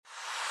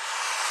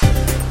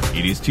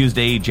It is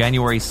Tuesday,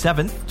 January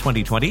 7th,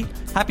 2020.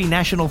 Happy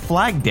National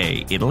Flag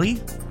Day,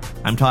 Italy.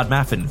 I'm Todd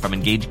Maffin from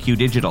EngageQ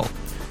Digital.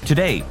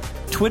 Today,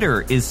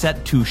 Twitter is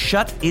set to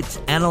shut its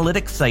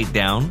analytics site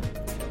down.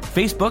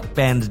 Facebook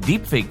bans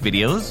deepfake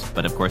videos,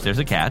 but of course there's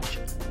a catch.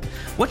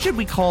 What should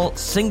we call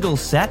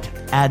single-set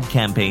ad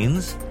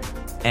campaigns?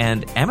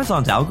 And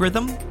Amazon's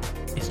algorithm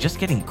is just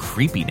getting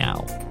creepy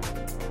now.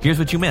 Here's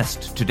what you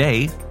missed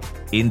today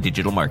in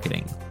digital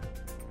marketing.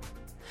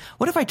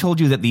 What if I told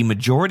you that the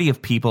majority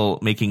of people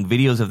making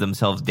videos of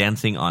themselves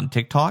dancing on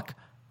TikTok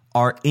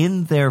are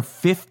in their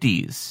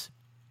 50s?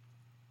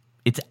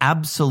 It's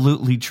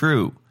absolutely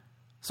true.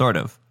 Sort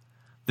of.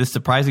 This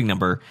surprising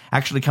number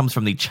actually comes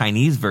from the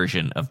Chinese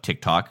version of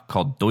TikTok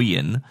called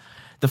Douyin.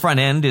 The front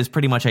end is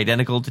pretty much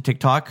identical to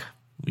TikTok.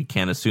 We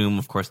can't assume,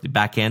 of course, the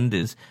back end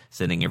is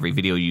sending every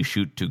video you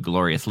shoot to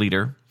Glorious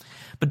Leader.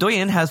 But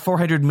Douyin has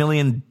 400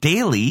 million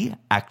daily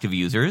active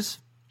users.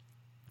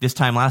 This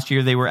time last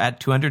year, they were at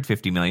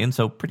 250 million,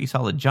 so pretty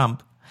solid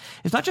jump.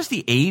 It's not just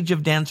the age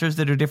of dancers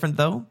that are different,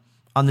 though.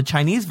 On the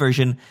Chinese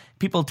version,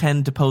 people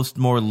tend to post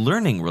more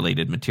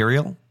learning-related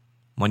material.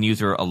 One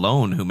user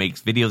alone who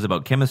makes videos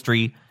about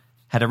chemistry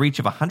had a reach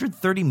of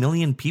 130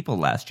 million people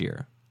last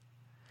year.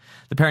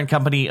 The parent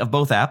company of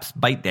both apps,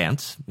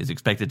 ByteDance, is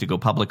expected to go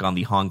public on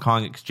the Hong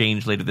Kong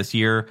exchange later this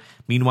year.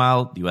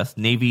 Meanwhile, the U.S.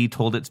 Navy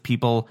told its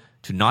people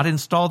to not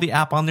install the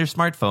app on their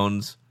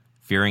smartphones,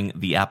 fearing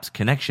the app's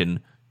connection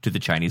to the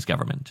Chinese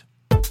government.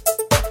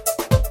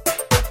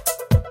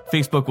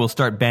 Facebook will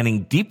start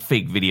banning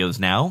deepfake videos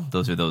now.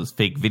 Those are those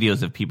fake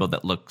videos of people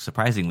that look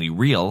surprisingly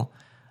real.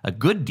 A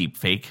good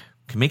deepfake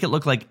can make it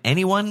look like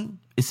anyone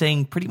is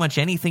saying pretty much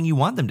anything you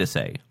want them to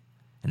say.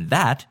 And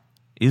that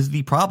is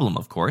the problem,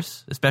 of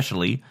course,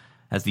 especially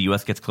as the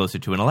US gets closer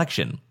to an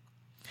election.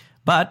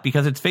 But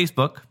because it's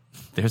Facebook,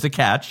 there's a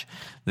catch.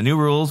 The new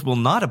rules will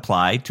not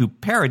apply to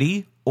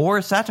parody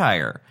or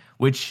satire,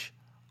 which,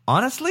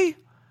 honestly,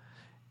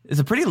 is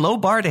a pretty low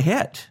bar to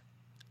hit.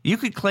 You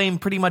could claim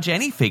pretty much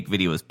any fake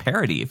video as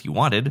parody if you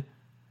wanted.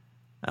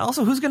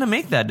 Also, who's going to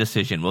make that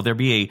decision? Will there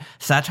be a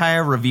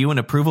satire review and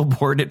approval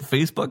board at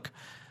Facebook?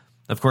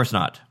 Of course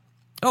not.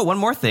 Oh, one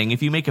more thing.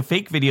 If you make a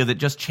fake video that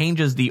just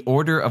changes the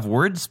order of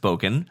words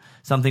spoken,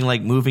 something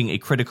like moving a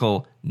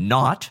critical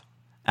not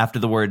after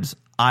the words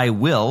I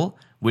will,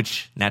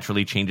 which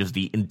naturally changes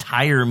the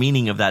entire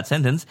meaning of that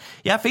sentence,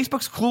 yeah,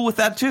 Facebook's cool with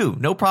that too.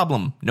 No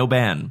problem. No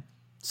ban.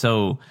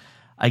 So,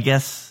 I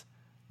guess,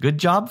 good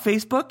job,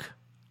 Facebook?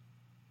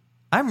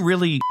 I'm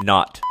really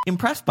not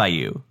impressed by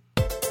you.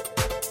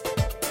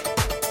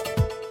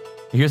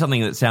 Here's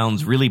something that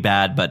sounds really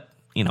bad, but,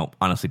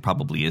 honestly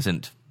probably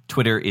isn't.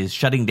 Twitter is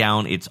shutting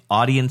down its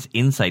Audience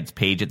Insights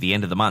page at the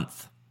end of the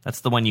month.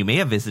 That's the one you may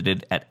have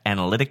visited at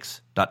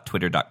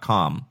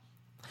analytics.twitter.com.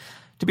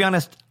 To be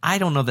honest, I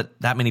don't know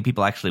that many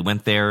people actually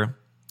went there.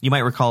 You might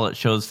recall it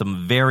shows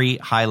some very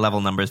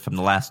high-level numbers from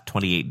the last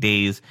 28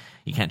 days.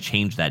 You can't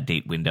change that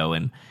date window,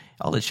 and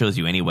all it shows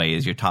you anyway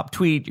is your top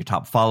tweet, your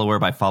top follower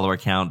by follower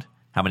count,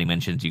 how many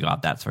mentions you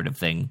got, that sort of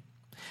thing.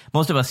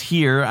 Most of us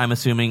here, I'm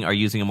assuming, are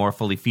using a more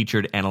fully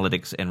featured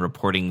analytics and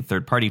reporting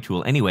third-party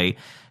tool anyway,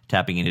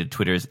 tapping into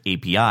Twitter's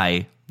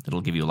API.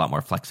 That'll give you a lot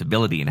more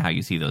flexibility in how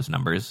you see those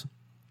numbers.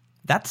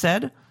 That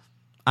said,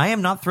 I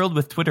am not thrilled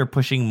with Twitter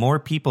pushing more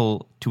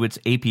people to its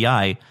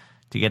API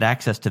to get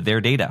access to their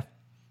data.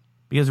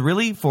 Because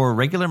really, for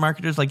regular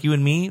marketers like you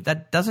and me,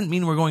 that doesn't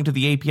mean we're going to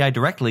the API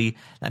directly.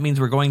 That means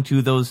we're going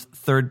to those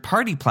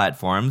third-party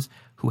platforms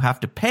who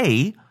have to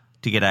pay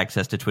to get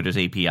access to Twitter's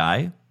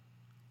API,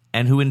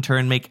 and who in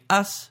turn make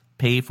us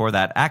pay for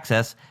that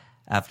access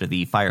after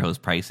the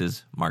Firehose price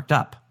is marked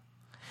up.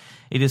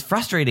 It is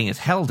frustrating as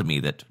hell to me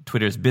that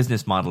Twitter's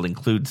business model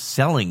includes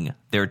selling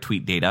their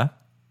tweet data,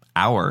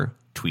 our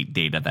tweet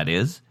data that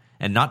is,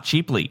 and not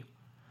cheaply.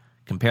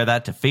 Compare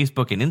that to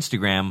Facebook and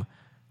Instagram,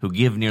 who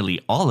give nearly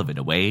all of it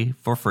away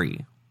for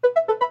free.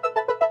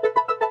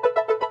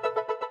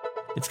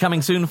 It's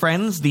coming soon,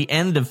 friends, the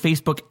end of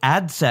Facebook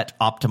ad set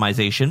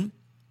optimization.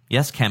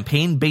 Yes,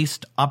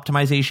 campaign-based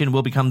optimization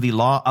will become the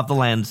law of the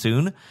land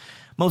soon.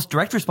 Most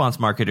direct response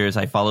marketers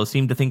I follow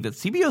seem to think that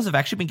CBOs have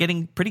actually been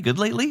getting pretty good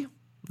lately.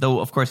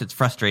 Though, of course, it's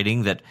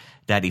frustrating that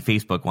Daddy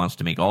Facebook wants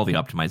to make all the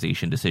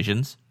optimization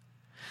decisions.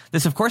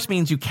 This, of course,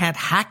 means you can't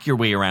hack your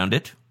way around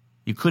it.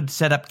 You could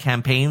set up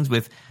campaigns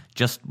with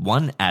just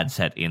one ad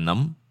set in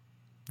them.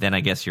 Then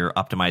I guess you're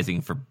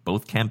optimizing for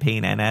both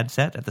campaign and ad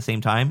set at the same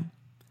time.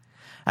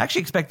 I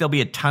actually expect there'll be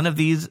a ton of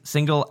these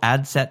single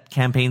ad set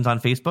campaigns on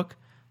Facebook,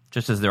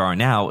 just as there are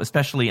now,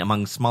 especially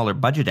among smaller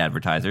budget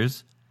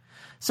advertisers.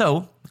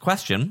 So, the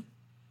question,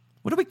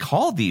 what do we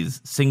call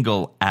these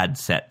single ad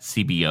set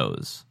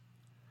CBOs?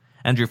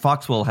 Andrew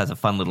Foxwell has a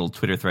fun little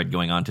Twitter thread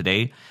going on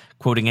today.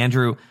 Quoting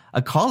Andrew,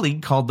 a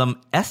colleague called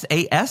them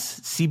SAS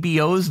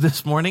CBOs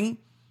this morning.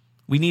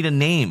 We need a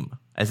name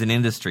as an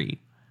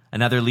industry.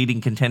 Another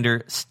leading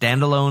contender,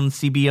 standalone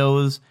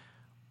CBOs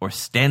or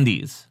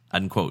standees,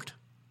 unquote.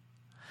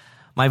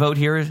 My vote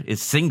here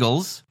is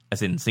singles,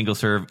 as in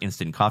single-serve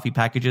instant coffee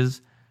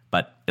packages,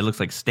 but it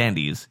looks like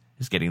standees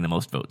is getting the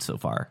most votes so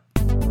far.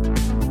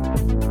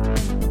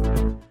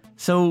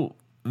 So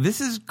this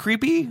is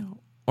creepy,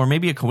 or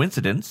maybe a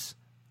coincidence.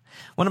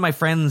 One of my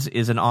friends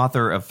is an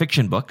author of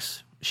fiction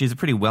books. She's a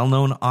pretty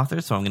well-known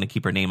author, so I'm going to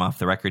keep her name off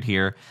the record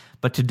here.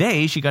 But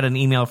today, she got an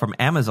email from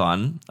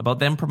Amazon about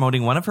them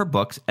promoting one of her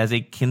books as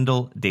a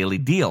Kindle Daily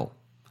Deal.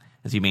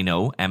 As you may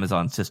know,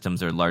 Amazon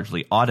systems are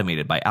largely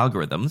automated by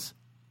algorithms.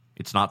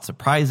 It's not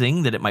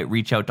surprising that it might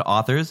reach out to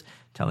authors,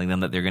 telling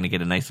them that they're going to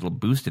get a nice little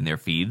boost in their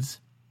feeds.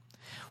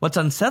 What's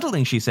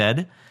unsettling, she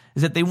said,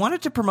 is that they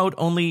wanted to promote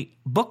only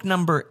book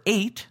number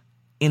 8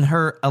 in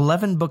her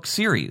 11-book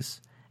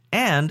series,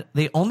 and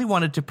they only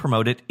wanted to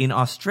promote it in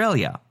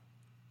Australia.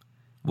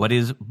 What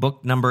is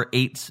book number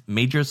 8's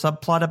major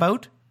subplot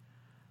about?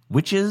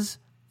 Witches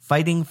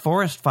fighting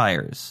forest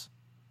fires.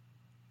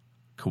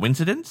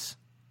 Coincidence?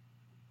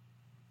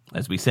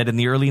 As we said in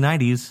the early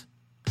 90s,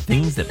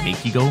 things that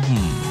make you go,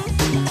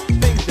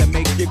 Things that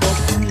make you go,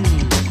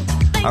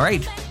 All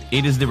right,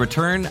 it is the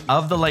return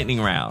of the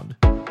lightning round.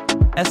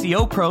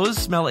 SEO pros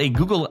smell a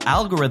Google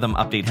algorithm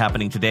update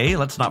happening today.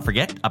 Let's not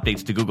forget,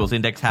 updates to Google's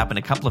index happen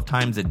a couple of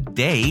times a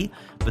day,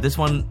 but this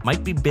one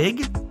might be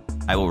big.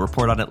 I will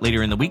report on it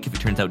later in the week if it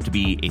turns out to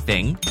be a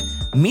thing.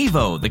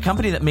 Mevo, the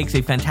company that makes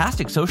a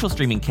fantastic social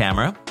streaming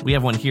camera. We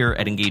have one here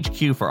at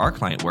EngageQ for our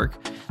client work.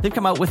 They've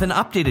come out with an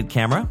updated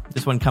camera.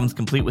 This one comes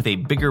complete with a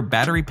bigger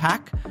battery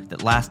pack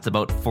that lasts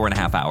about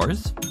 4.5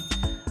 hours.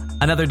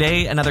 Another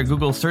day, another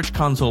Google Search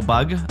Console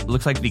bug.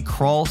 Looks like the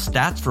crawl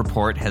stats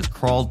report has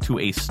crawled to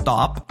a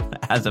stop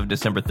as of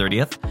December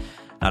 30th.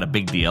 Not a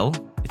big deal.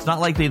 It's not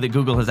likely that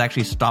Google has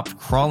actually stopped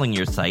crawling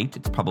your site.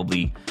 It's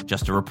probably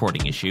just a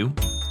reporting issue.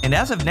 And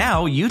as of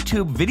now,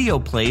 YouTube video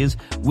plays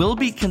will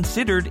be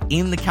considered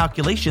in the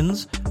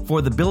calculations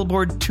for the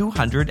Billboard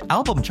 200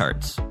 album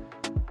charts.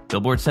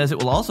 Billboard says it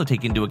will also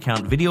take into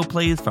account video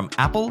plays from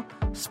Apple,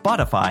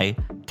 Spotify,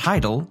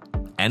 Tidal,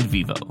 and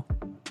Vivo.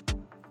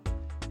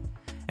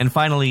 And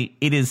finally,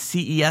 it is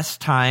CES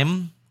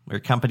time,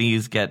 where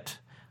companies get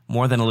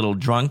more than a little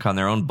drunk on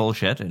their own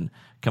bullshit and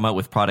come out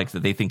with products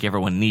that they think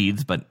everyone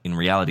needs, but in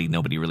reality,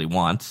 nobody really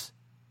wants.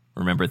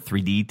 Remember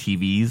 3D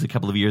TVs a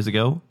couple of years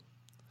ago?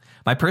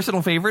 My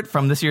personal favorite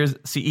from this year's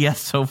CES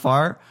so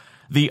far,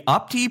 the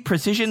Opti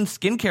Precision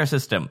Skincare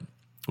System,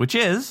 which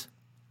is,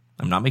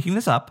 I'm not making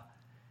this up,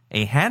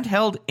 a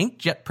handheld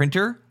inkjet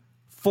printer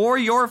for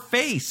your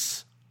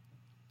face.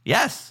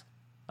 Yes,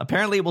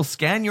 apparently it will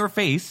scan your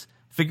face,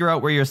 figure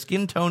out where your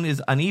skin tone is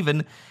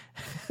uneven,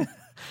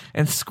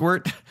 and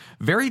squirt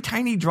very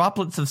tiny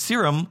droplets of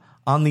serum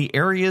on the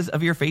areas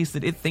of your face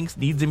that it thinks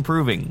needs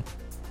improving.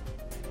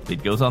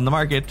 It goes on the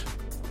market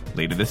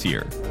later this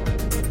year.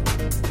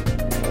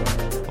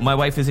 My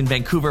wife is in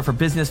Vancouver for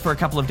business for a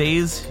couple of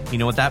days. You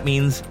know what that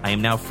means? I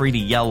am now free to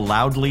yell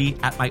loudly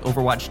at my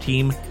Overwatch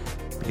team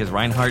because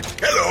Reinhardt,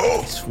 hello!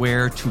 I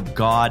swear to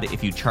God,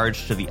 if you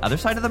charge to the other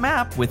side of the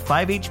map with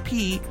 5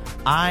 HP,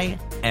 I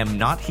am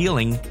not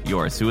healing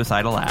your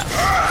suicidal ass.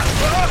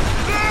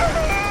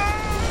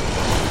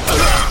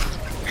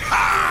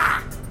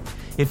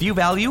 If you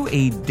value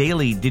a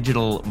daily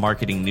digital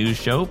marketing news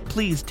show,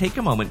 please take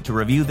a moment to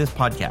review this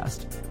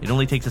podcast. It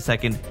only takes a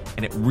second,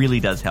 and it really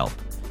does help.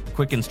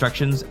 Quick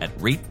instructions at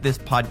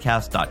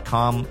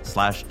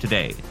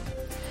ratethispodcast.com/today.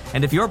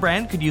 And if your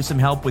brand could use some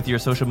help with your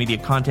social media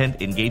content,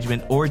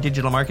 engagement, or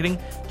digital marketing,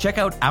 check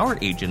out our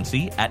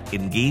agency at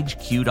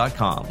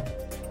EngageQ.com.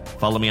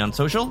 Follow me on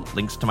social.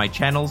 Links to my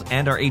channels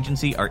and our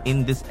agency are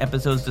in this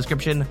episode's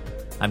description.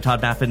 I'm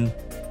Todd Maffin.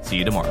 See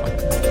you tomorrow.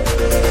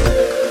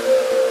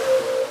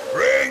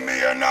 Bring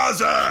me a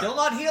Naza! Still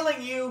not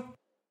healing you.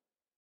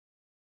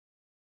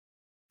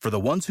 For the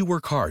ones who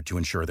work hard to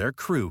ensure their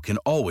crew can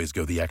always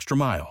go the extra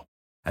mile,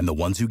 and the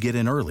ones who get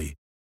in early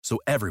so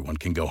everyone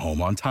can go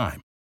home on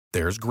time,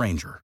 there's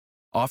Grainger,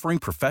 offering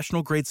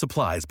professional-grade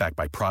supplies backed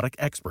by product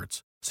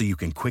experts so you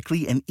can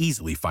quickly and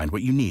easily find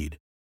what you need.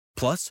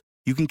 Plus,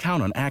 you can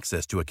count on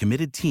access to a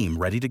committed team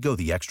ready to go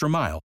the extra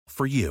mile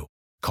for you.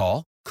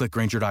 Call, click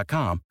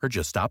Grainger.com, or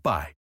just stop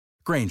by.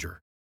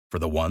 Grainger, for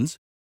the ones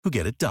who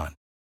get it done.